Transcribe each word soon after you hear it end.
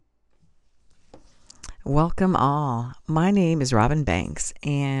Welcome all. My name is Robin Banks,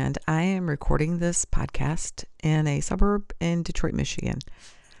 and I am recording this podcast in a suburb in Detroit, Michigan.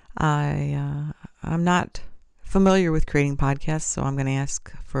 I'm not familiar with creating podcasts, so I'm going to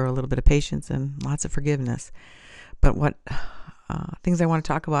ask for a little bit of patience and lots of forgiveness. But what things I want to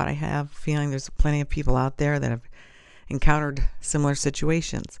talk about, I have a feeling there's plenty of people out there that have encountered similar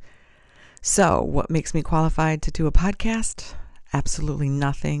situations. So, what makes me qualified to do a podcast? Absolutely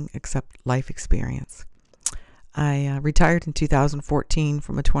nothing except life experience. I retired in 2014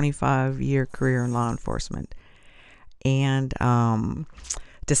 from a 25-year career in law enforcement and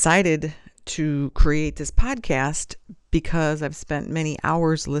decided to create this podcast because I've spent many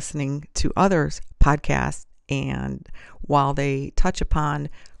hours listening to others' podcasts, and while they touch upon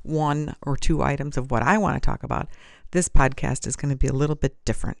one or two items of what I want to talk about, this podcast is going to be a little bit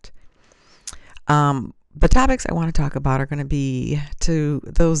different. The topics I want to talk about are going to be to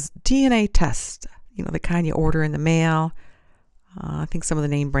those DNA tests, the kind you order in the mail. I think some of the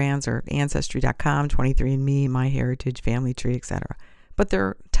name brands are Ancestry.com, 23andMe, MyHeritage, Family Tree, etc. But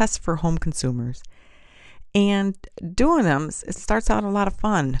they're tests for home consumers. And doing them, it starts out a lot of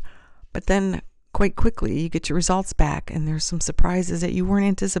fun. But then quite quickly, you get your results back, and there's some surprises that you weren't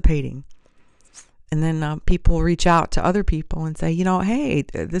anticipating. And then people reach out to other people and say, hey,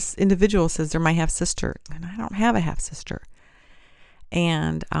 this individual says they're my half-sister, and I don't have a half-sister.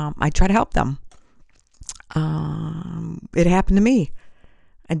 And I try to help them. It happened to me.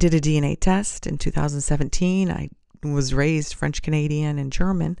 I did a DNA test in 2017. I was raised French Canadian and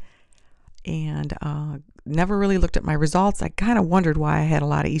German, and never really looked at my results. I kind of wondered why I had a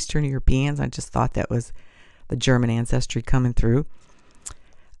lot of Eastern Europeans. I just thought that was the German ancestry coming through.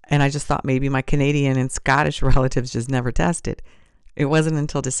 And I just thought maybe my Canadian and Scottish relatives just never tested. It wasn't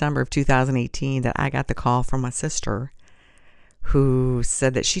until December of 2018 that I got the call from my sister, who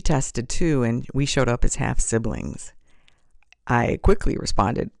said that she tested too, and we showed up as half siblings. I quickly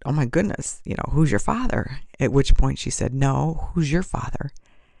responded, "Oh my goodness, who's your father?" At which point she said, "No, who's your father?"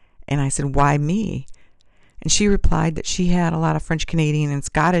 And I said, "Why me?" And she replied that she had a lot of French Canadian and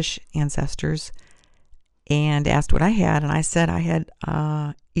Scottish ancestors, and asked what I had. And I said I had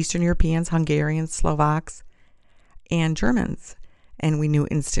Eastern Europeans, Hungarians, Slovaks, and Germans. And we knew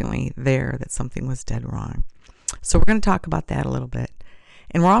instantly there that something was dead wrong. So we're going to talk about that a little bit.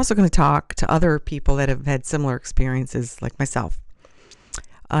 And we're also going to talk to other people that have had similar experiences like myself.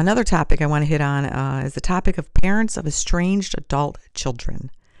 Another topic I want to hit on is the topic of parents of estranged adult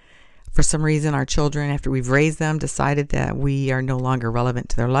children. For some reason, our children, after we've raised them, decided that we are no longer relevant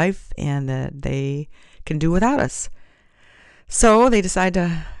to their life and that they can do without us. So they decide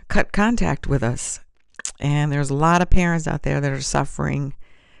to cut contact with us. And there's a lot of parents out there that are suffering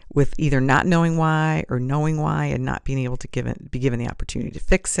with either not knowing why or knowing why and not being able to be given the opportunity to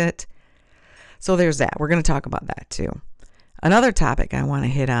fix it. So there's that. We're going to talk about that too. Another topic I want to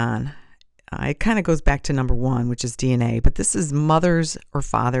hit on, it kind of goes back to number one, which is DNA, but this is mothers or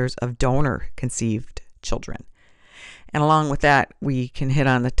fathers of donor-conceived children. And along with that, we can hit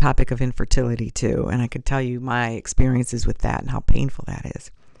on the topic of infertility too. And I could tell you my experiences with that and how painful that is.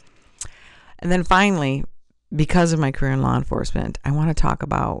 And then finally, because of my career in law enforcement, I want to talk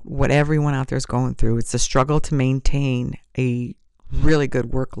about what everyone out there is going through. It's the struggle to maintain a really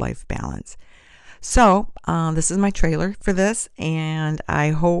good work-life balance. So this is my trailer for this, and I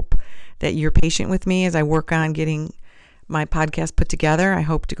hope that you're patient with me as I work on getting my podcast put together. I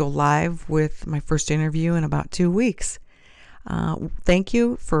hope to go live with my first interview in about 2 weeks. Thank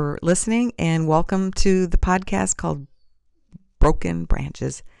you for listening, and welcome to the podcast called Broken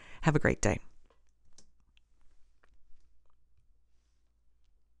Branches. Have a great day.